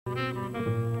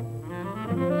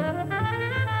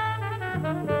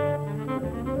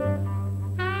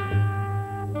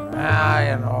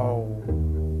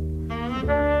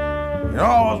You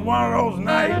know, it was one of those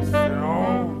nights, you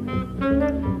know.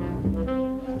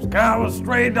 It was kind of a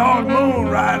stray dog moon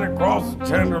riding across the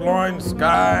tenderloin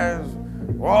skies.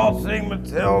 Waltzing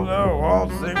Matilda,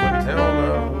 waltzing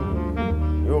Matilda.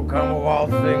 You'll come a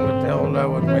waltzing Matilda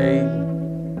with me.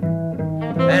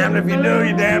 Damned if you do,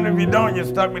 you damned if you don't. You're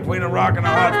stuck between a rock and a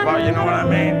hot spot, you know what I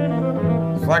mean?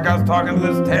 It's like I was talking to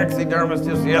this taxidermist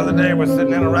just the other day. We're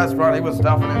sitting in a restaurant, he was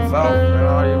stuffing himself. You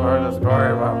know, you've heard the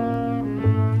story about.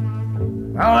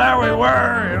 Well, there we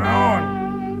were, you know.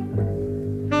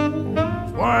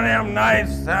 It's one of them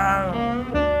nights,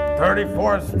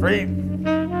 34th Street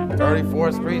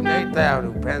and 8th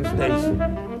Avenue, Penn Station.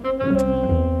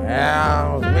 Yeah,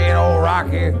 it was me and old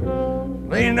Rocky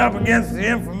leaning up against the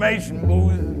information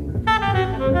booth,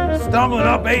 stumbling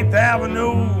up 8th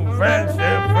Avenue.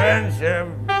 Friendship,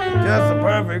 just a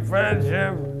perfect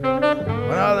friendship.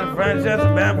 When other friendships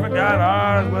have been forgot,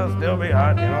 ours will still be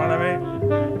hot, you know what I mean?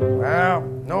 Well,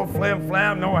 no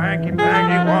flim-flam, no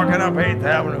hanky-panky, walking up 8th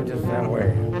Avenue just that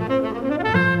way.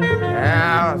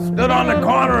 Yeah, stood on the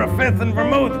corner of 5th and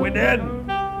Vermouth, we did. A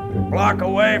block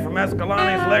away from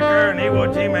Escalani's Liquor and Iwo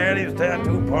Jima Eddie's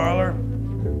Tattoo Parlor.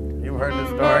 You've heard the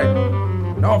story.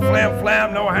 No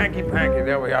flim-flam, no hanky-panky.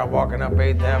 There we are, walking up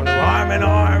 8th Avenue, arm in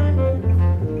arm.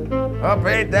 Up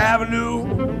 8th Avenue.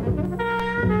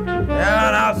 Yeah,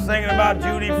 and I was singing about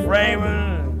Judy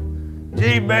Freeman.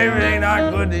 Gee, baby, ain't I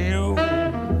good to you?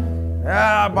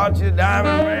 Yeah, I bought you a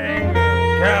diamond ring,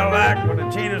 Cadillac with the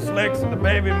cheetah slicks and the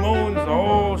baby moons, the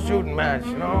whole shooting match,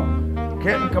 you know?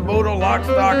 Kit and caboodle, lock,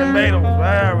 stock, and Beatles.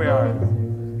 There we are.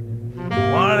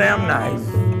 One of them nights.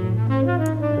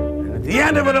 At the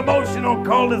end of an emotional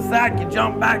cul-de-sac, you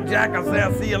jump back, Jack. I say,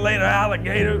 I'll see you later,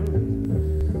 alligator.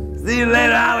 See you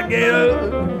later, alligator.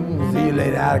 See you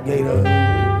later, alligator.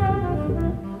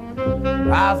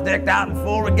 I was decked out in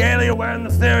full regalia, wearing the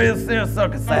serious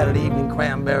seersucker Saturday evening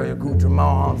cranberry accoutrement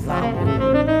ensemble.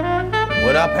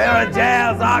 With a pair of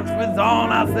jazz Oxfords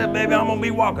on, I said, baby, I'm gonna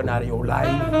be walking out of your life.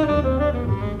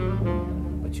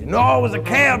 But you know, it was a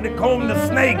cab that combed the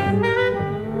snake.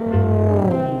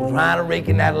 Trying to rake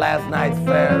in that last night's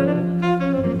fare.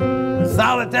 The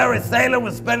solitary sailor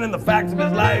was spending the facts of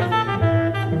his life.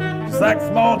 Just like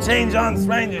small change on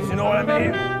strangers, you know what I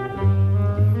mean?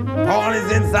 Pawing his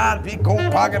inside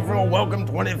peacoat pocket for a welcome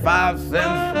 25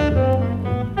 cents.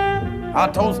 I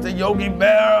toast to Yogi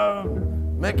Berra,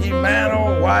 Mickey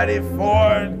Mantle, Whitey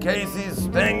Ford, Casey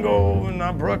Stengel, and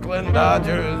the Brooklyn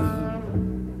Dodgers.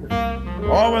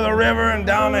 Over the river and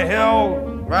down the hill,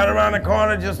 right around the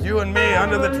corner, just you and me,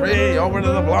 under the tree, over to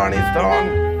the Blarney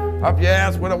Stone, up your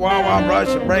ass with a wah-wah brush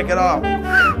and break it off.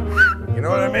 You know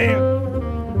what I mean?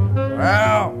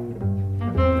 Well,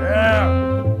 yeah.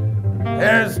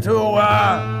 Here's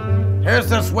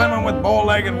to swimming with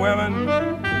bow-legged women.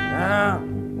 Yeah.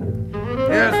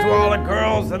 Here's to all the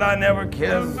girls that I never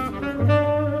kissed.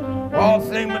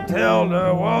 Waltzing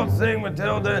Matilda,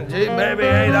 and gee, baby,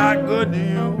 ain't I good to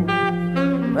you?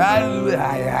 Well,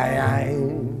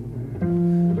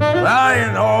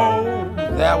 you know,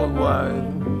 there we were.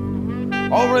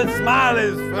 Over at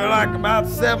Smiley's for like about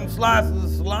 7 slices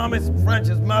of salami, some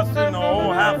French's mustard, and a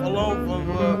whole half a loaf of,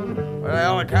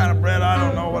 well, kind of bread, I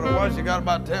don't know what it was. You got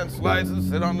about 10 slices,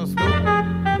 sit on the stoop.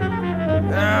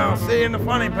 Now, see in the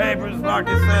funny papers, like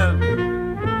I said,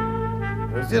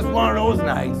 it was just one of those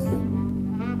nights.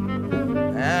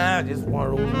 Yeah, just one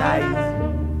of those nights.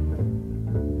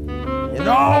 You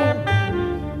know,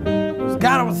 it was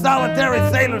kind of a solitary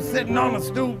sailor sitting on the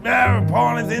stoop there,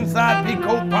 pawing his inside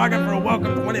peacoat pocket for a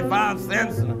welcome 25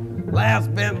 cents and a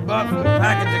last bent butt from a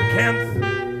package of Kents.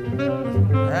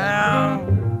 Yeah.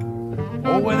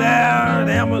 Over there,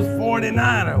 them was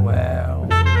 49er, well,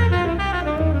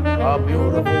 a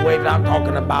beautiful wave. I'm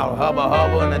talking about hubba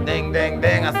hubba and a ding ding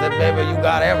ding. I said, baby, you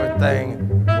got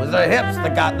everything. It was her hips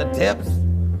that got the tips,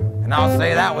 and I'll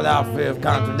say that without fear of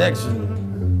contradiction.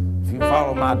 If you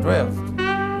follow my drift,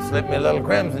 slip me a little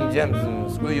crimson gems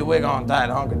and screw your wig on tight,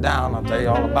 hunker down. I'll tell you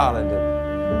all about it.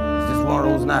 It's just one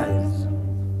of those nights.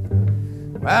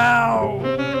 Well,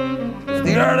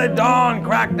 the early dawn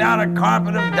cracked out a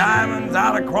carpet of diamonds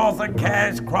out across a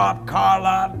cash-cropped car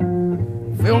lot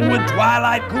filled with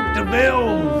twilight coupe de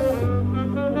villes.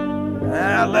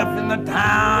 I left in the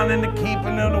town in the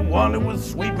keeping of the one who was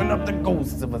sweeping up the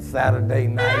ghosts of a Saturday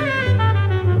night.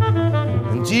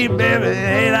 And gee, baby,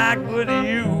 ain't I good to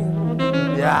you?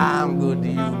 Yeah, I'm good to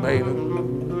you, baby.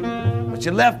 But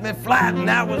you left me flat, and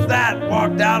that was that.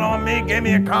 Walked out on me, gave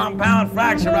me a compound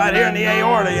fracture right here in the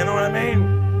aorta, you know what I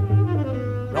mean?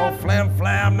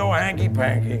 flam, no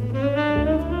hanky-panky.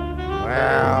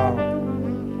 Well,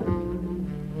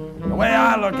 the way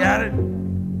I look at it,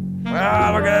 well,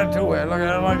 I look at it two ways. Look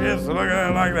at it like this, look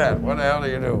at it like that. What the hell do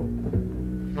you do?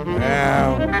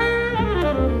 Well,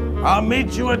 I'll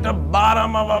meet you at the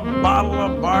bottom of a bottle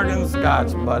of bargain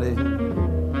scotch, buddy.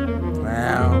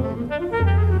 Well,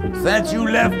 since you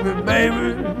left me,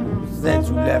 baby,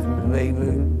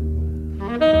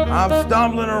 I'm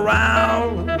stumbling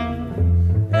around.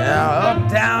 Yeah,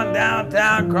 uptown,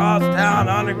 downtown, crosstown,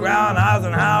 underground,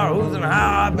 Eisenhower, who's and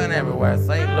how. I've been everywhere.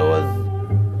 St. Louis.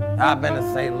 I've been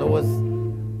to St. Louis.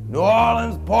 New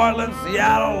Orleans, Portland,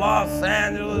 Seattle, Los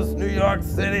Angeles, New York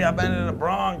City. I've been to the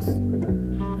Bronx.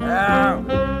 Yeah.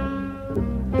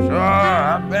 Sure,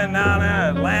 I've been down there,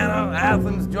 Atlanta,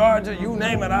 Athens, Georgia, you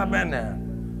name it, I've been there.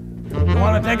 You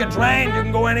want to take a train? You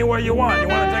can go anywhere you want. You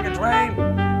want to take a train?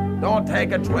 Don't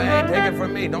take a train. Take it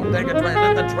from me. Don't take a train.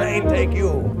 Let the train take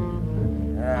you.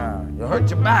 Yeah, you hurt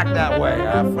your back that way.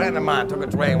 A friend of mine took a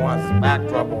train once. Back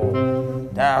trouble.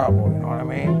 Terrible, you know what I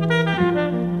mean?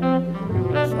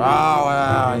 So,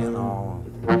 well, you know.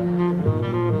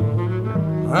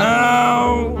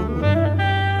 Well,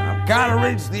 I've kind of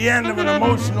reached the end of an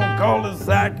emotional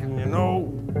cul-de-sac, and you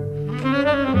know, it's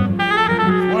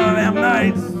one of them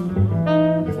nights.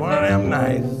 It's one of them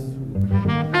nights.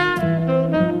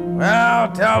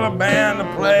 Well, tell the band to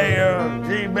play,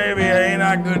 gee, baby, ain't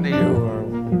I good to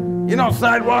you? You know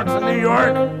sidewalks in New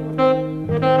York?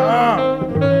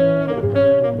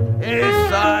 East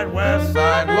side, west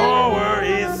side, lower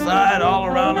east side, all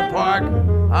around the park.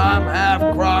 I'm half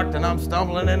crocked and I'm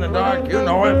stumbling in the dark. You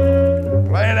know it.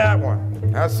 Play that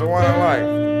one. That's the one I like.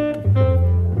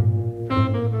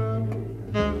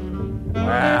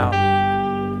 Well,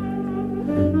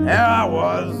 there I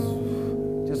was.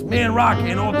 Just me and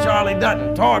Rocky and old Charlie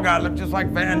Dutton. Tall guy, looked just like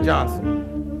Van Johnson.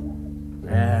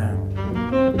 Yeah.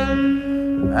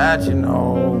 That you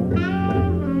know.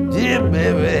 Gee,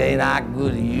 baby, ain't I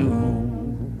good to you?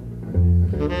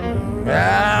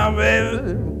 Yeah,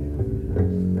 baby.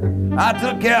 I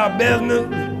took care of business.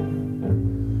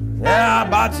 Yeah, I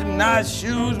bought some nice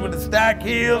shoes with the stack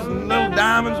heels and little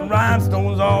diamonds and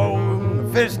rhinestones all over them,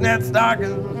 the fishnet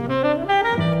stockings.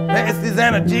 Pasties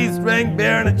and a G-string,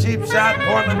 beer and a cheap shot,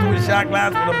 Portland to a shot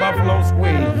glass with a buffalo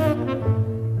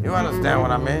squeeze. You understand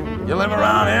what I mean? You live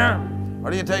around here,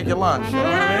 or do you take your lunch? You know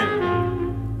what I mean?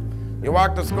 You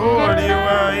walk to school, or do you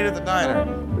eat at the diner?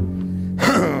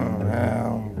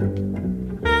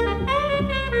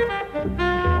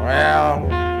 Well,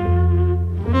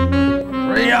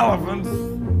 3 elephants.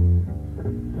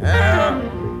 Yeah,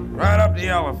 right up the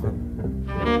elephant.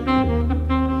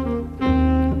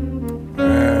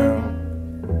 Well,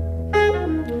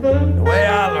 the way I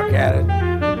look at it,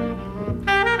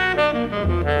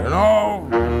 you know,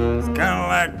 it's kind of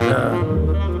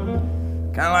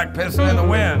like pissing in the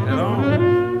wind, you know?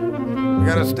 You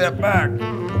gotta step back,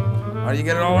 or you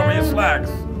get it all over your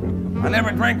slacks. I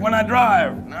never drink when I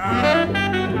drive.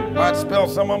 Nah, I'd spill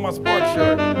some on my sports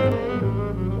shirt.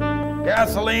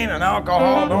 Gasoline and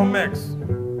alcohol don't mix.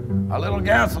 A little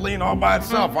gasoline all by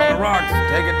itself on the rocks.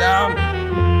 Take it down.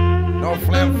 No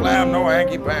flim-flam, no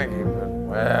hanky-panky. But,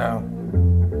 well,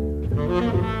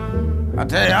 I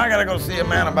tell you, I gotta go see a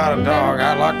man about a dog.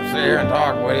 I'd like to sit here and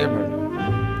talk with you, but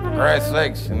for Christ's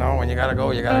sakes, you know, when you gotta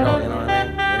go, you gotta go. You know what I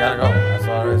mean? You gotta go. That's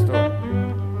all there is to it.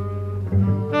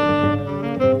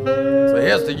 So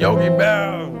here's the Yogi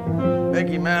Bear,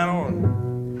 Mickey Mantle, and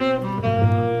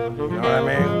you know what I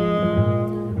mean?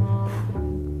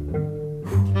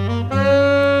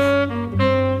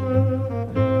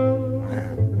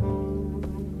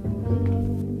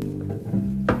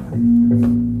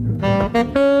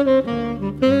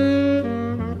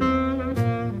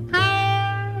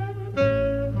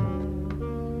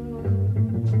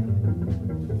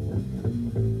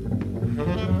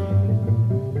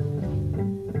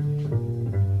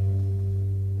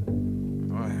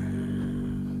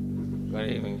 Good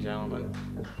evening, gentlemen.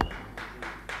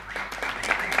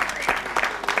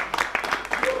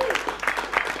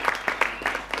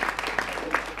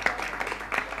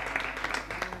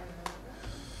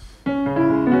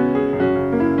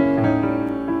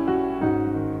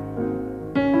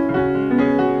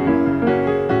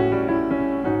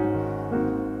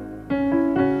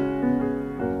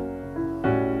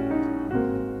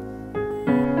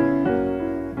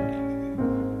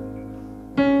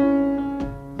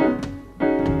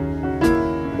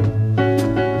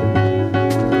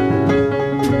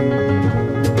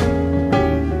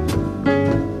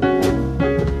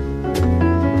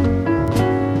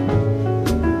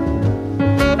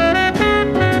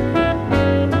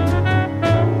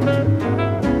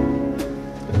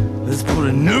 put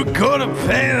a new coat of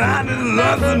paint on and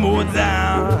run some more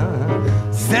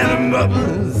down. Set 'em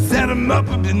up,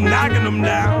 and been knocking 'em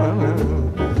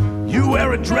down. You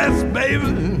wear a dress,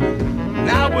 baby,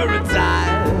 now wear a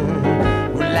tie.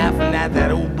 We're laughing at that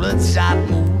old bloodshot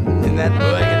moon in that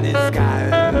burgundy sky.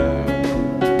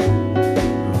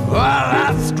 While I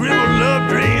scribble love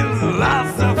dreams, the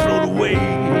lost I throw away.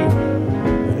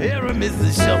 Here I miss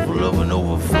the shuffle of an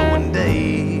overflowing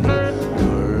day.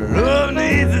 Love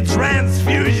needs a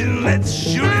transfusion, let's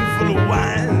shoot it full of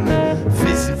wine.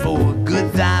 Fishing for a good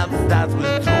time starts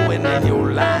with throwing in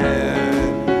your line.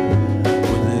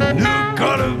 With a new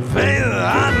coat of paint,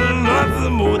 I love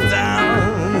them more down.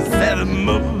 Set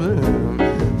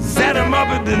 'em up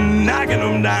and then knocking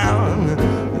 'em down.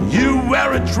 You wear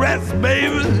a dress,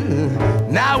 baby,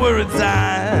 now we're a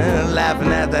tie.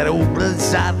 Laughing at that old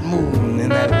bloodshot moon in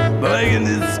that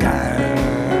burgundy sky.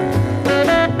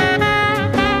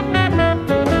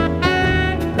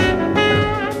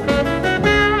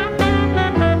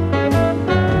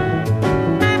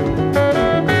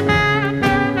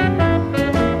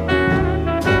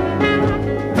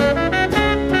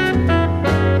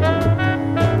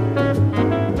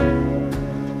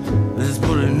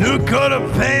 Coat of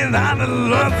paint on the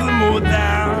lonesome more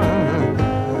down.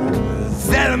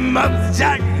 Set 'em up,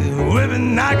 Jack, we've been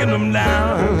knocking 'em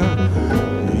down.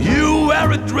 You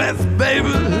wear a dress,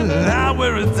 baby, I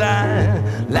wear a tie.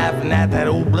 Laughing at that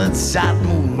old bloodshot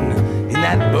moon in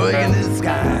that burgundy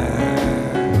sky.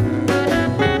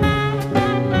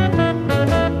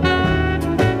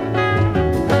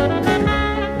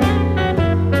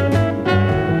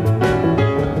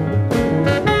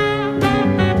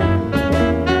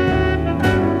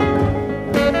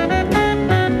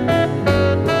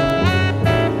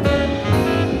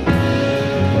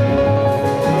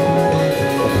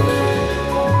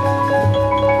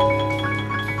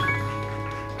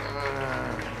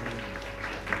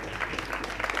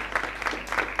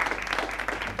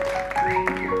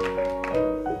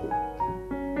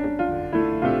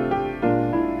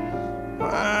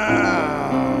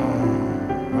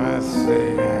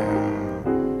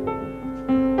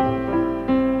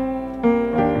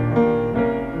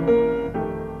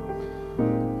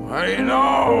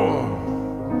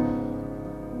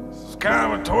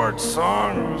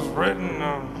 Song was written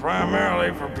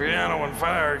primarily for piano and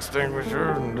fire extinguisher,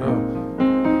 and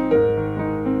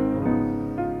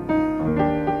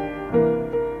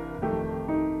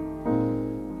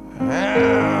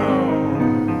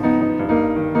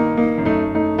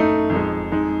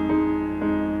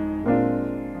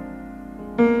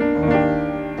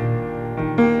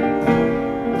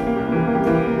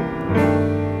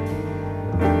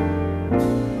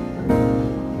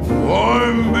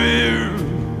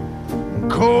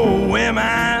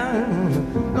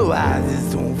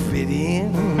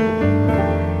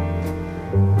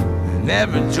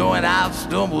every joint I've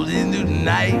stumbled into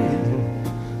tonight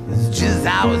is just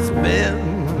how it's been.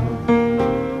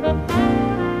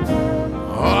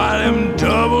 All them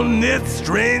double knit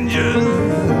strangers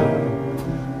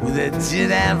with that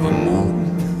gin and vermouth,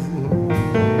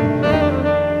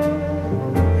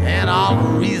 and all the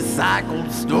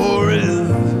recycled stories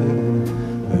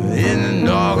in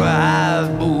the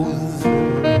organized booths.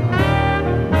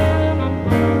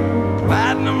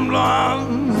 Platinum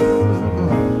blondes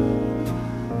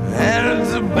and a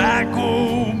tobacco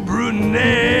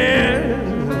brunette.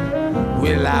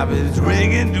 Well, I've been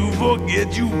drinking to forget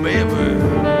you, baby.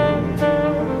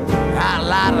 I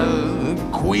light a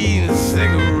Queen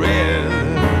cigarette.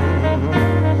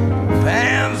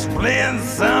 Band's playing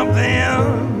something,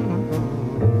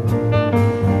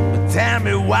 but tell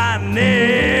me why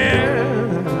near.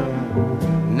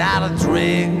 Now the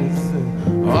drinks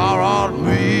are on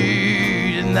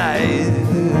me tonight.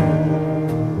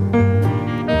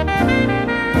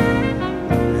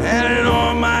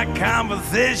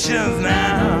 Conversations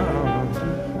now,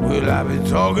 well, I've been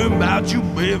talking about you,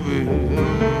 baby.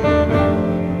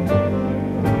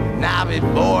 Now I've been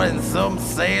boring some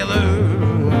sailor,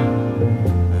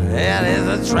 and as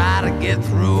I try to get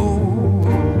through,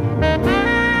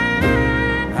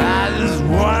 I just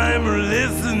want him to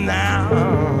listen now.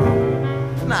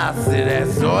 And I said,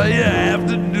 that's all you have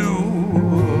to do.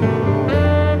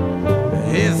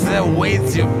 He said,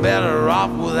 wait, you're better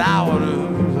off without her.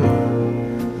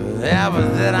 Yeah, but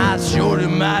then I showed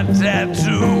him my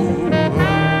tattoo.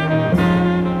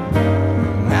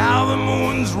 Now the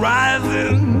moon's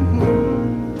rising.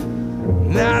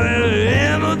 Now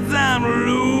there ain't no time to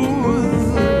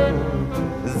lose.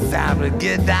 It's time to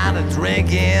get down to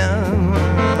drinking.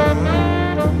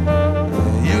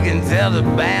 You can tell the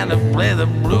band to play the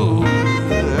blues.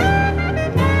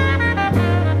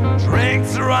 Drink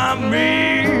on me,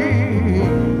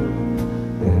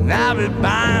 and I'll be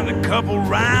buying a couple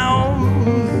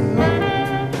rounds.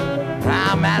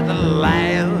 I'm at the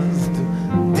last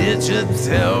ditch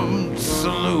attempt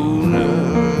saloon.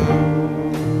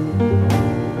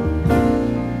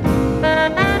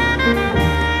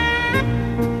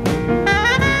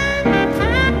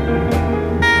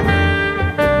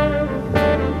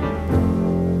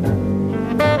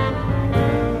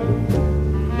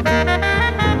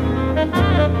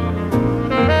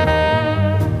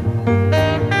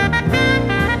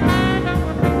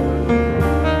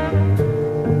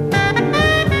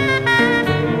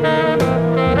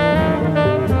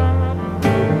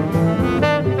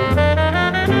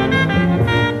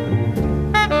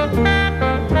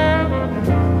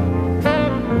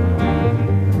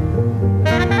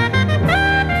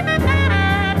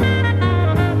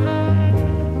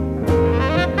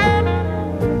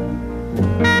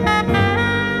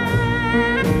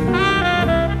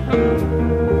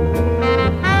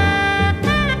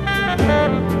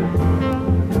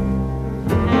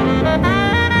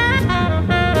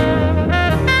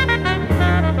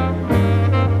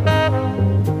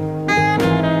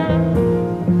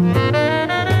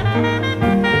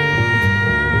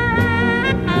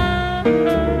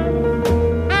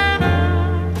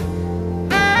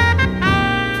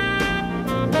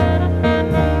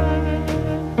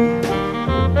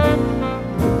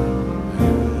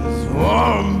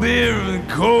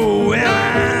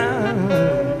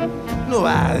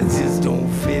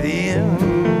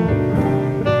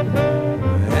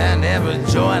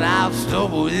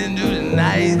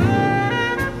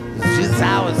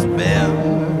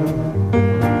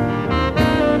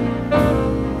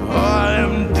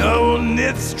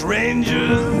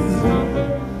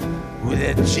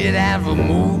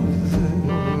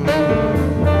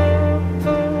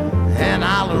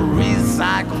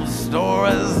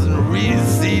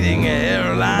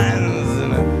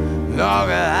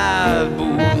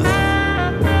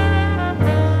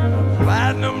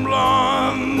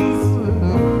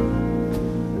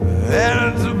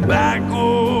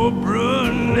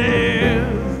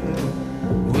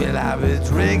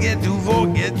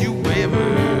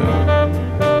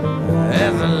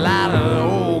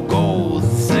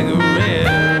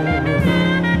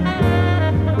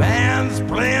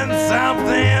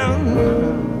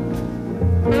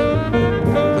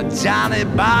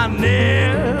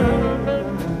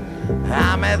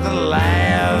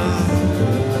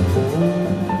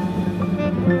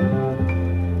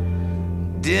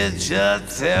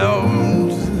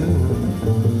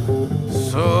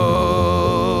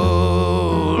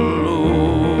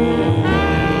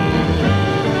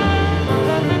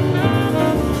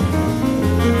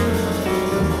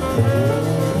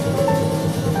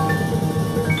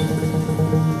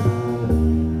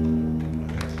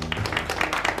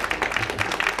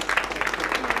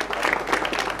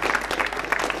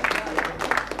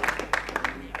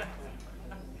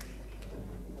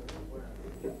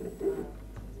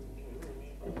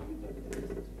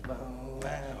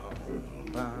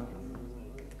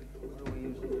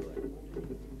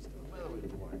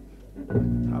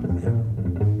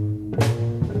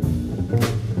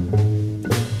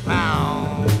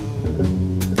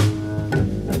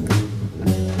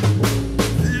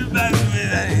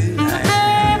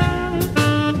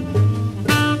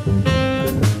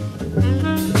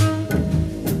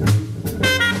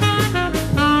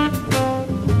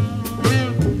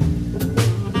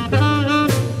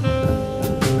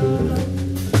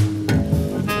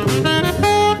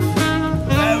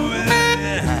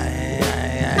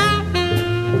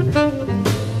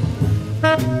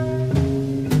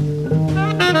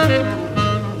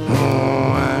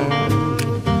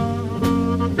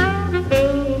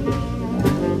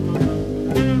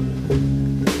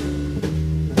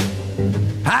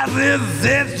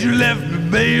 Since you left me,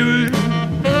 baby.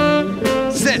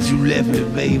 Since you left me,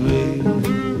 baby.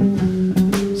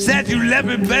 Since you left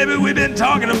me, baby, we've been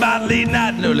talking about late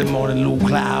night and early morning low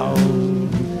clouds,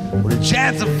 with a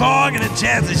chance of fog and a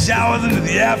chance of showers into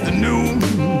the afternoon,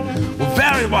 with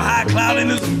variable high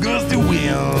cloudiness and gusty wind.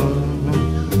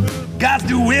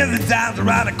 Gusty winds at times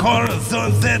around the corner of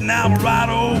Sunset and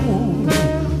Alvarado,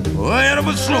 ahead of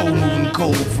a slow-moving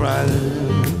cold front.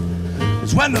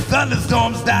 It's when the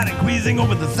thunderstorms start increasing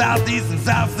over the southeast and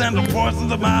south central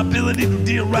portions of my ability to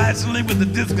deal rationally with the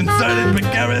disconcerting,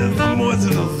 precarious,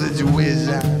 emotional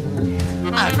situation.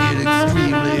 I get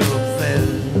extremely upset.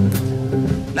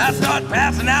 And I start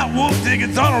passing out wolf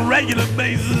tickets on a regular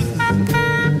basis.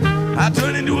 I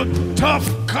turn into a tough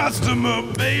customer,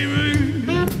 baby.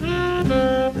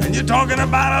 And you're talking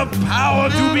about a power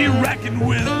to be reckoned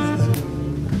with.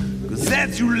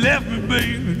 Since you left me,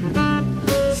 baby.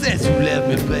 Since you left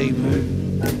me, baby.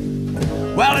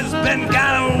 Well, it's been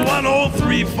kind of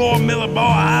 1034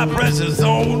 millibar high pressure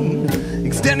zone,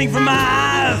 extending from my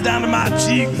eyes down to my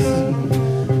cheeks.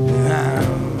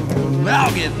 But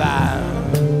I'll get by.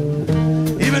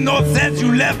 Even though since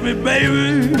you left me,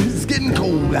 baby, it's getting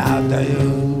cold out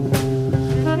there.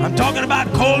 I'm talking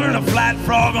about colder than a flat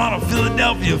frog on a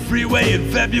Philadelphia freeway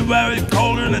in February,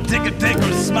 colder than a ticket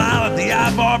taker's smile at the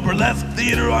I-Bar Burlesque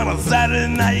Theater on a Saturday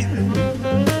night.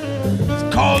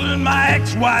 It's colder than my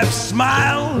ex-wife's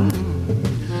smile.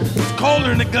 It's colder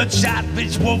than a gut-shot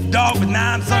bitch wolf dog with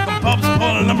 9 sucking pups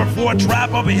pulling a number 4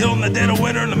 trap up a hill in the dead of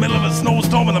winter in the middle of a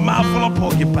snowstorm with a mouthful of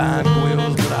porcupine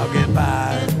quills, but I'll get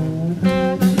by.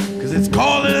 Cause it's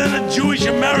colder than a Jewish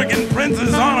American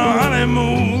princess on a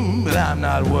honeymoon, but I'm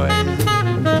not worried.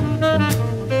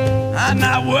 I'm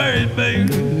not worried,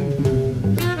 baby.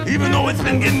 Even though it's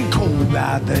been getting cold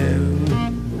out there.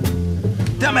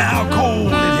 Tell me how cold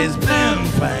it has been,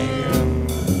 fam.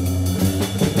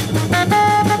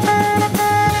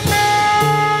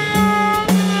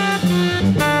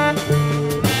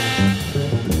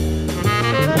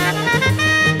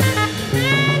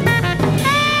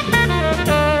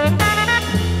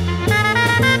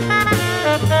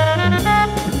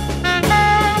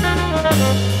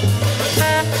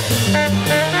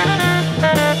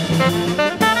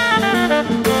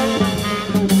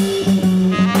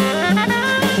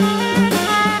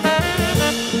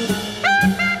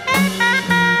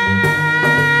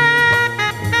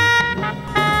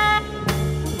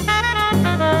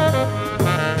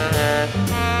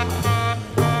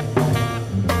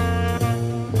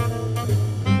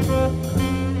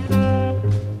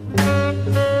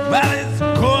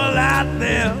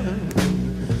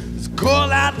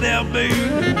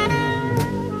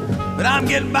 But I'm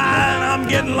getting by and I'm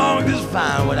getting along just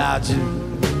fine without you.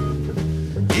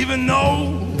 Even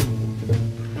though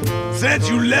since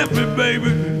you left me,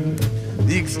 baby,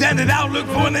 the extended outlook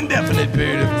for an indefinite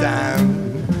period of time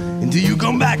until you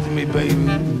come back to me,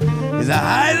 baby, is a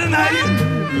high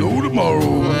tonight, low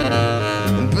tomorrow,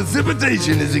 and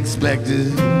precipitation is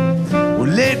expected. Well,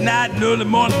 late night and early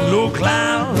morning, low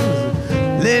clouds.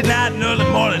 Late night and early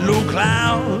morning, low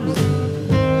clouds.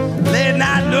 Late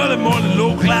night and early morning,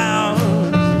 low clouds.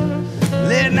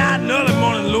 Late night and early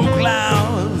morning, low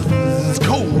clouds. It's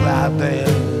cold out there.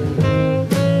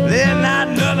 Late night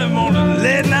and early morning,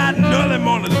 late night and early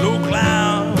morning, low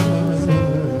clouds.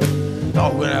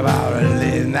 Talking about a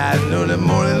late night and early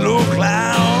morning, low clouds.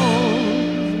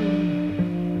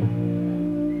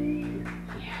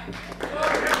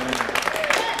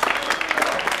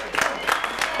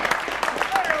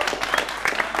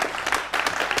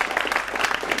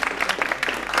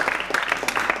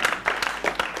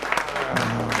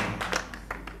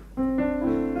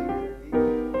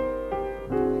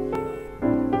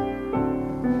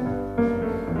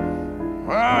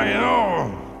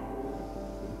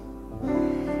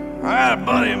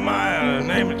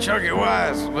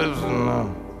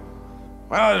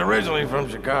 Well, he's originally from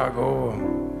Chicago,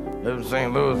 lived in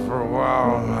St. Louis for a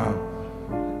while,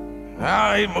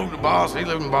 and he moved to Boston. He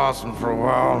lived in Boston for a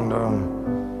while, and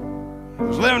he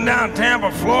was living down in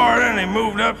Tampa, Florida, and he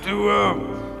moved up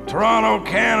to Toronto,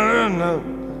 Canada,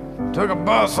 and took a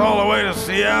bus all the way to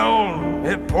Seattle,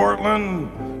 hit Portland,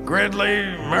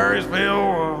 Gridley,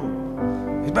 Marysville.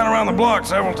 He's been around the block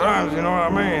several times, you know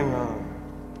what I mean?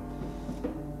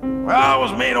 Well, it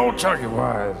was me and old Chucky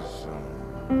Wise.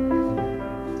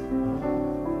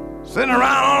 Sitting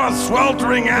around on a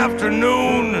sweltering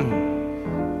afternoon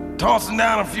and tossing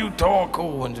down a few tall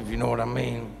cool ones, if you know what I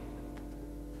mean.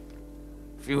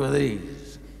 A few of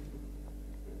these.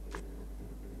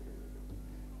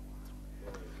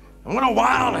 And with a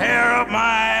wild hair up my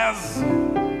ass,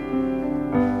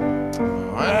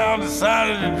 well, I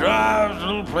decided to drive to a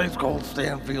little place called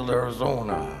Stanfield,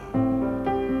 Arizona.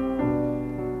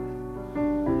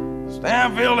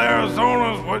 Stanfield,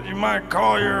 Arizona is what you might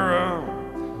call your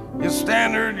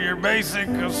standard, your basic,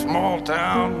 small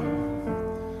town.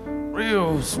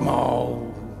 Real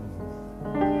small.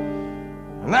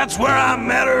 And that's where I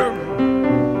met her.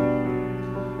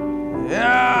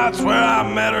 Yeah, that's where I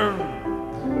met her.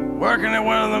 Working at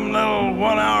one of them little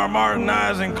 1-hour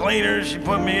Martinizing cleaners. She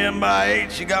put me in by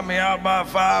 8, she got me out by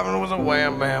 5, and it was a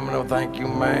wham bam, no thank you,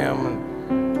 ma'am.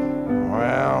 And,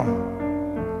 well,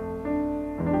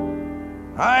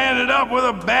 I ended up with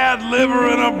a bad liver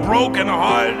and a broken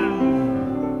heart.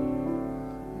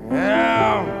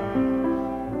 Yeah.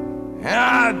 And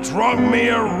I drunk me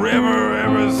a river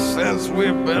ever since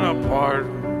we've been apart.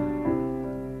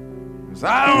 'Cause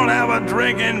I don't have a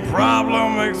drinking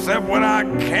problem except when I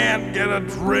can't get a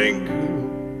drink.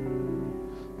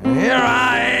 And here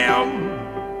I am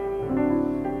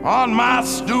on my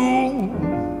stool,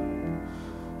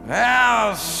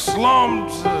 yeah,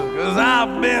 slumped, 'cause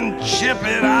I've been chipped,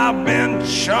 I've been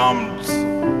chumped.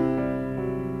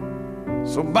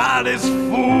 So buy this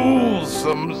fool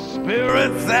some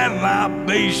spirits and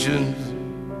libations.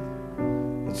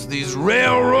 It's these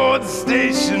railroad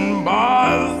station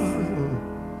bars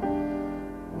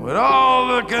with all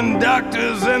the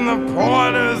conductors and the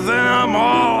porters, and I'm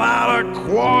all out of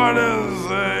quarters.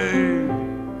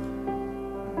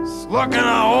 It's looking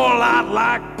a whole lot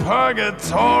like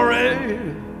purgatory.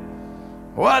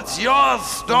 What's your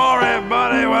story,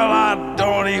 buddy? Well, I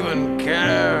don't even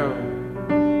care.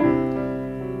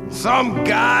 Some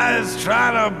guy's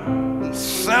trying to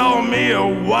sell me a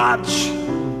watch.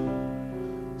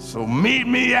 So meet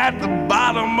me at the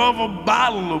bottom of a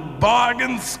bottle of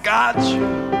bargain scotch.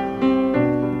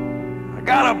 I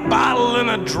got a bottle in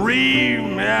a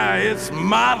dream, yeah, it's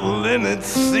modeling, it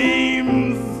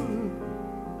seems.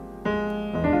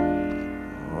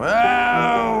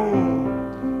 Well,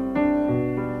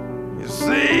 you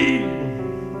see,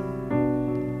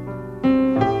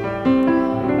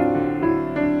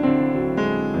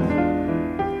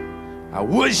 I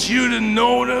wish you'd have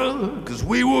known her, 'cause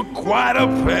we were quite a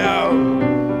pair.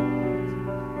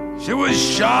 She was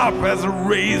sharp as a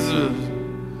razor,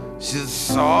 she's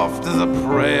soft as a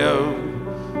prayer.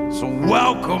 So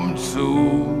welcome to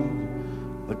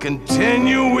the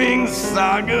continuing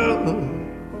saga.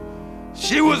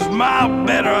 She was my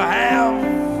better half,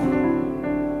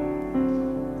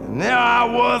 and there I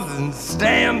was in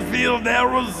Stanfield,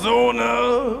 Arizona.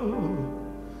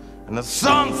 And the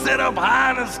sun set up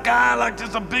high in the sky like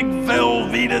just a big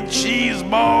Velveeta cheese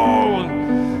ball.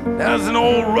 There's an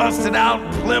old rusted out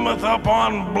Plymouth up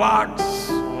on blocks.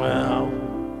 Well,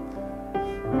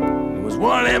 it was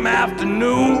one of them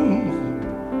afternoons,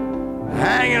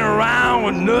 hanging around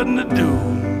with nothing to do.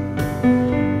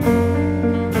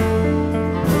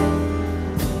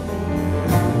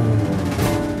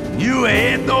 You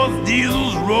hate those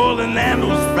diesels rolling and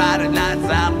those Friday nights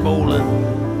out bowling.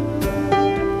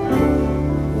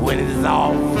 When it's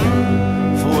off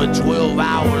for a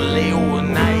 12-hour layover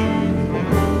night,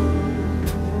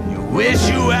 you wish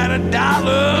you had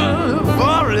 $1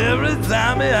 for every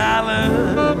time he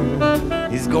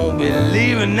hollers. He's gonna be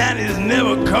leaving and he's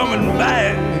never coming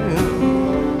back.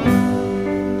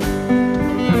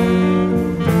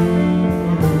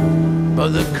 But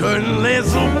the curtain lays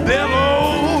so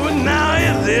pillow, and now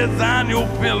his head's on your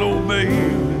pillow,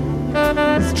 babe.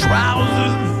 His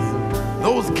trousers,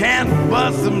 those can't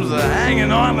bustums are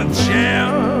hanging on a chair.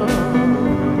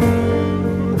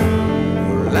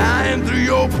 You're lying through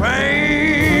your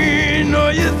pain,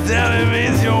 or you tell him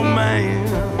he's your man.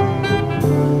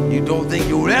 You don't think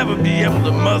you'll ever be able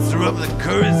to muster up the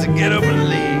courage to get up and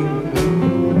leave.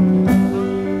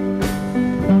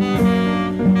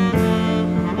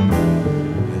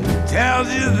 He tells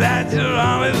you that you're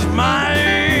on his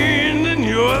mind, and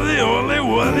you're the only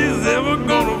one he's ever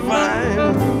gonna find.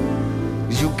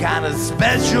 You're kind of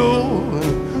special,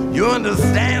 you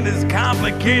understand his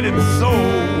complicated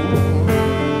soul.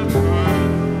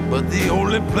 But the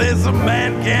only place a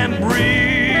man can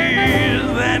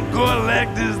breathe and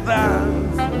collect his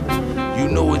thoughts, you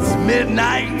know it's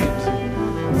midnight.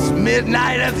 It's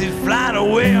midnight as he's flying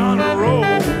away on the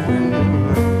road.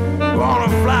 Gonna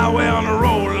fly away on the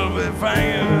road a little bit,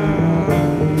 fine.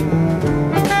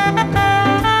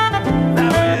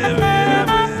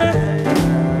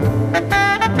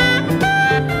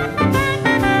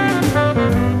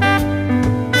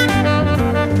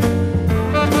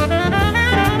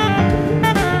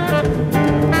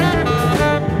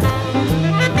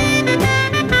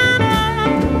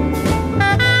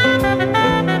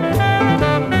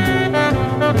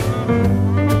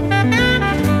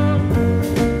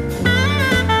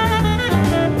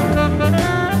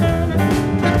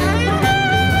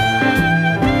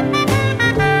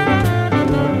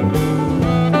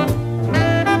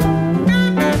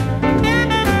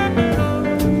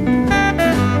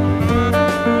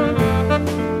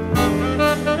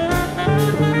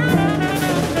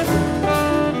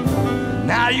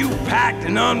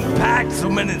 Unpacked so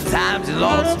many times you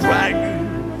lost track,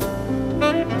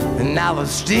 and now the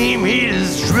steam heat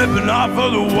is dripping off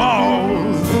of the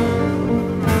walls.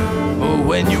 But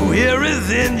when you hear his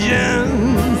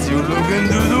engines, you're looking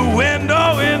through the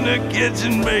window in the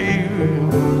kitchen, babe.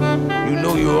 You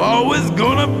know you're always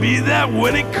gonna be there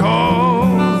when he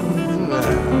calls,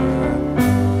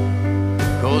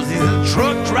 'cause he's a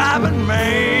truck driving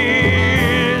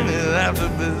man. He'll have to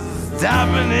be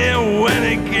stopping here when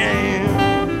he came.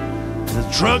 The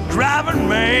truck driving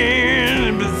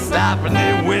man be stopping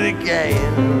here when he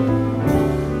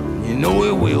can. You know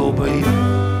he will, baby.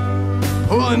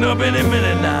 Pulling up any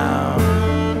minute now.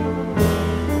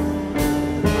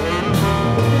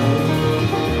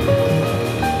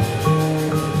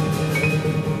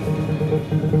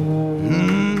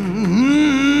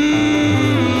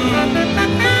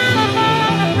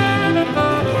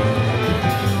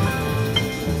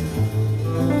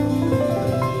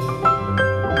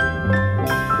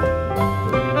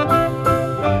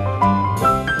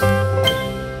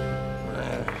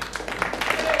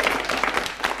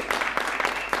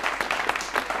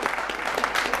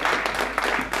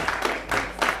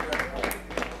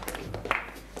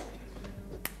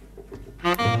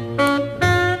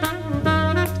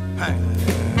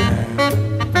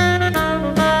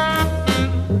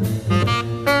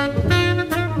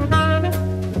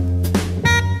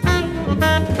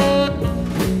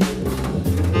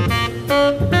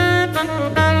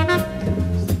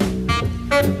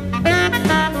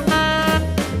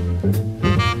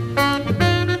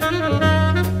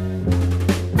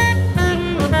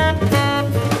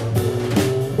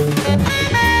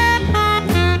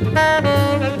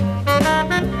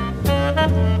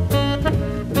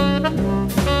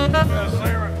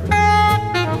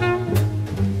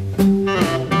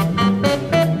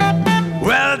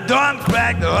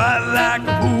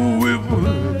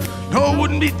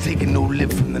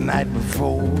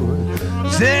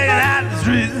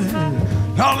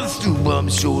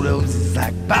 Showed up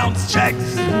like bounce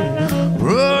checks,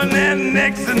 running their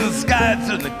necks in the sky,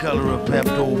 turn the color of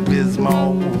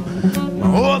Pepto-Bismol. My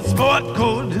horse sport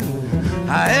coat,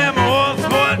 I have my horse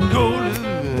sport coat,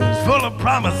 it's full of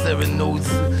promissory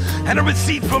notes and a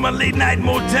receipt from a late night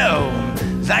motel.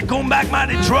 As I come back my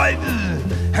Detroit,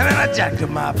 and then I jacked up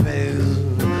my pals.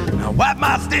 I wiped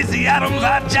my Stacey Adams,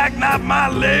 I jackknifed my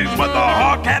legs, but the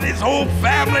hawk had his whole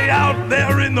family out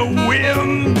there in the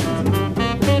wind.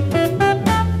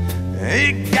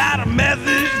 He got a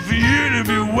message for you to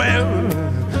beware.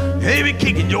 He be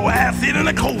kicking your ass in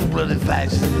a cold-blooded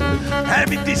fashion. I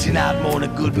be dishing out more than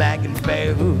a good mac and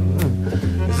bear.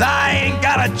 'Cause I ain't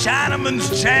got a Chinaman's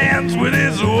chance with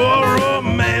his old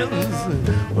romance.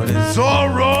 With his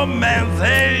old romance,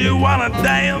 hey, you wanna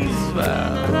dance?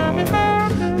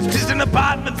 It's just an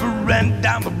apartment for rent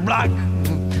down the block.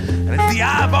 And it's the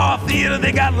Ivor Theater,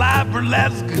 they got live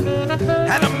burlesque.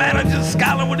 And the manager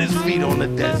scowling with his feet on the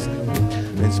desk.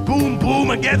 It's boom boom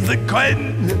against the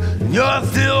curtain, and you're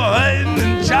still hurting.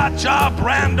 And Cha-Cha,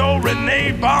 Brando,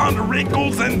 Renee Bond,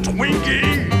 Wrinkles, and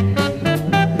Twinkie.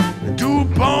 Do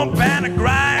pump and a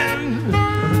grind,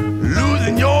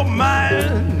 losing your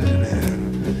mind.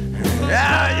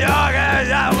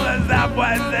 Yeah, was that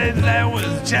what there was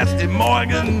Chesty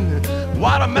Morgan,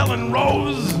 Watermelon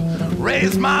Rose,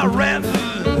 raised my rent.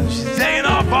 She's taking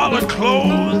off all her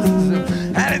clothes,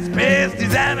 and it's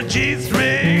pasties and a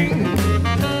G-string.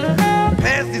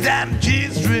 Pasties and a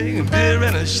G-string, beer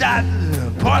and a shot,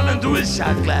 Portland through his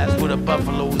shot glass with a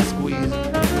buffalo squeeze.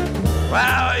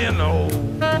 Well, you know,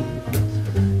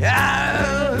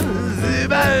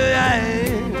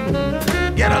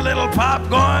 get a little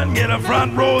popcorn, get a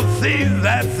front row seat,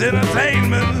 that's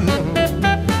entertainment.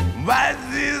 Why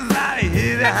is I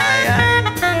hit high?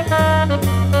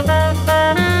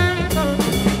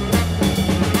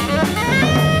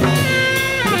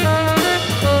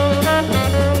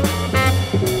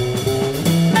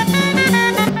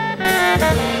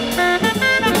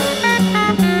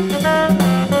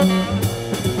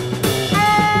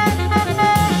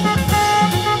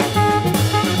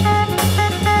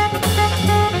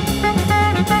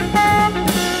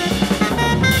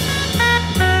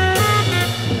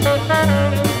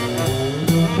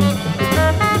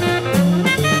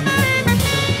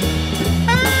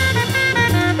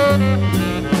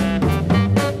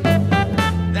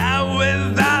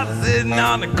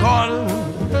 On the corner,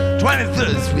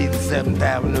 23rd Street and 7th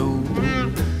Avenue.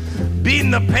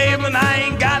 Beating the pavement, I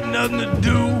ain't got nothing to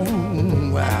do.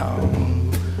 Wow.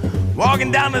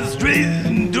 Walking down the street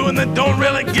and doing the don't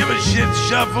really give a shit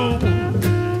shuffle.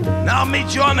 Now I'll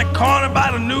meet you on the corner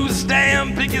by the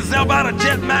newsstand, pick yourself out a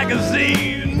Jet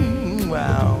magazine.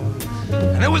 Wow.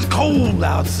 And it was cold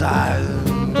outside.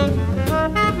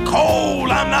 Cold,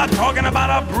 I'm not talking about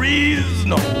a breeze,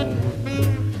 no.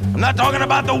 I'm not talking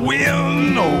about the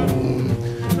wind, no.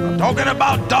 I'm talking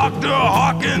about Dr.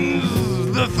 Hawkins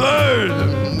III.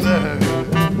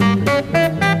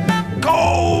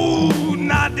 Cold,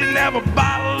 and I didn't have a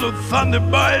bottle of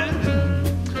Thunderbird.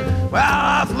 Well,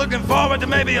 I was looking forward to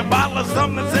maybe a bottle of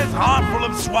something that says harmful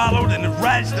if swallowed, and if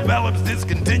rash develops,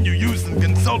 discontinue use and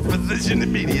consult physician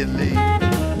immediately.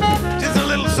 Just a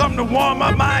little something to warm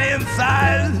up my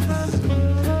insides.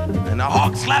 And the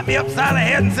hawk slapped me upside the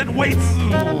head and said, wait.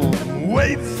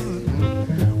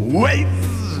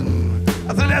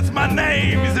 I said, that's my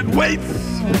name. He said, wait,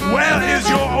 where is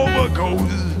your overcoat?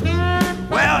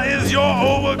 Where is your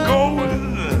overcoat?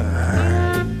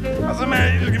 I said,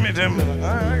 man, you just give me 10 minutes.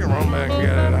 I can run back and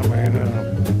get it. I mean,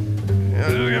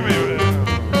 just give me a minute.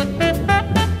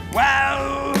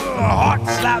 Well, the hawk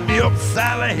slapped me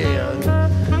upside the head.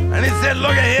 And he said,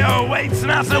 look at here, waits.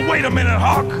 And I said, wait a minute,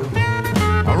 hawk.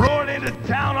 I roared into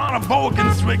town on a boa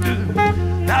constrictor.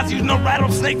 I was using a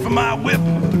rattlesnake for my whip.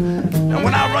 And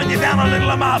when I run you down a little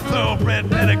of my thoroughbred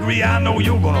pedigree, I know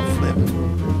you're gonna flip.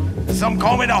 Some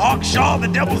call me the Hawkshaw, the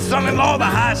devil's son-in-law, the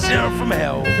high sheriff from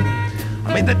hell.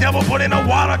 I made the devil put in a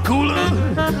water cooler,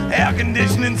 air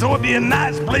conditioning, so it'd be a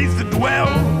nice place to dwell.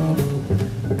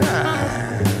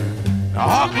 The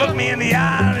hawk looked me in the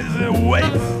eye and he said,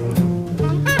 wait,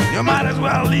 you might as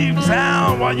well leave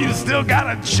town while you still got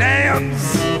a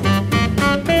chance.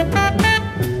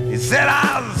 He said,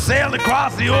 I sailed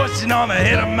across the ocean on the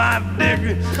head of my dick.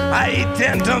 I ate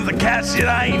 10 tons of cat shit,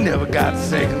 I ain't never got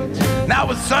sick. And I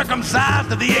was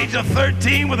circumcised at the age of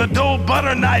 13 with a dull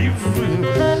butter knife.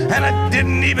 And it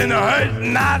didn't even hurt,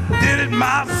 and I did it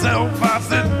myself. I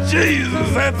said,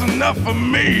 Jesus, that's enough for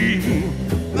me.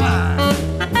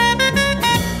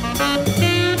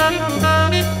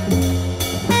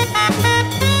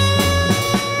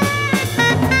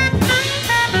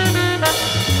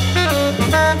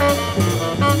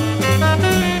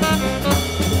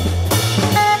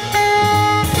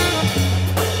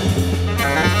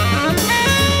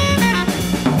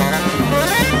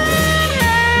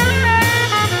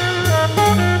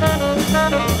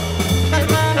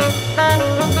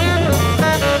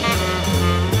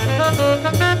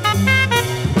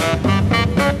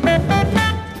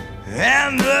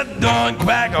 Dawn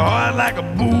quack hard like a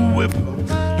bullwhip.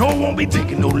 No, won't be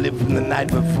taking no lip from the night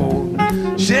before.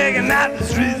 Shaking out the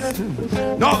streets.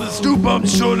 All the stoop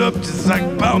ups showed up just like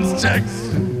bounce checks.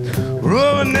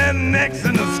 Rubbing their necks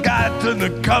in the sky to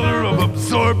the color of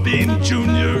absorbing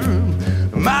junior.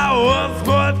 My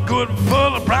husband could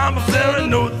full of promissory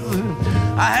notes.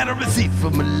 I had a receipt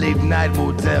from a late night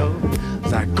motel.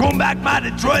 So I come back by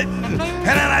Detroit, and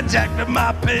then I jacked up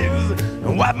my pigs,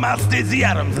 and wiped my Stacey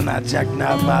Adams, and I jacked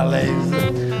out my legs.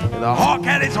 And the hawk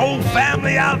had his whole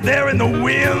family out there in the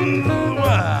wind.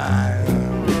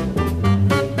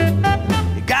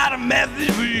 He got a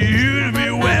message for you to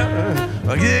beware.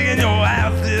 A gig in your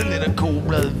house in a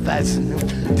cold-blooded fashion.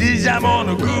 Dish I'm on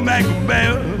a good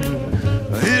Macabell.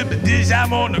 Hip the dish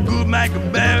I'm on a good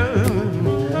Macabell.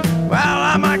 Well,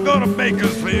 I might go to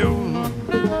Bakersfield.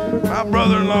 My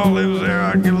brother-in-law lives there.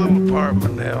 I get a little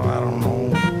apartment there. I don't know.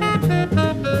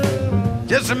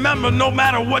 Just remember, no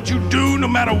matter what you do, no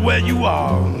matter where you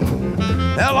are,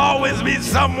 there'll always be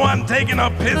someone taking a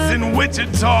piss in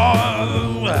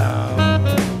Wichita. Well,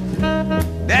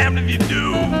 damned if you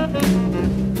do,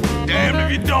 damned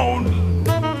if you don't.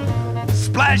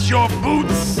 Splash your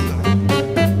boots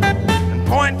and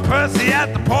point Percy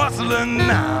at the porcelain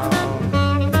now.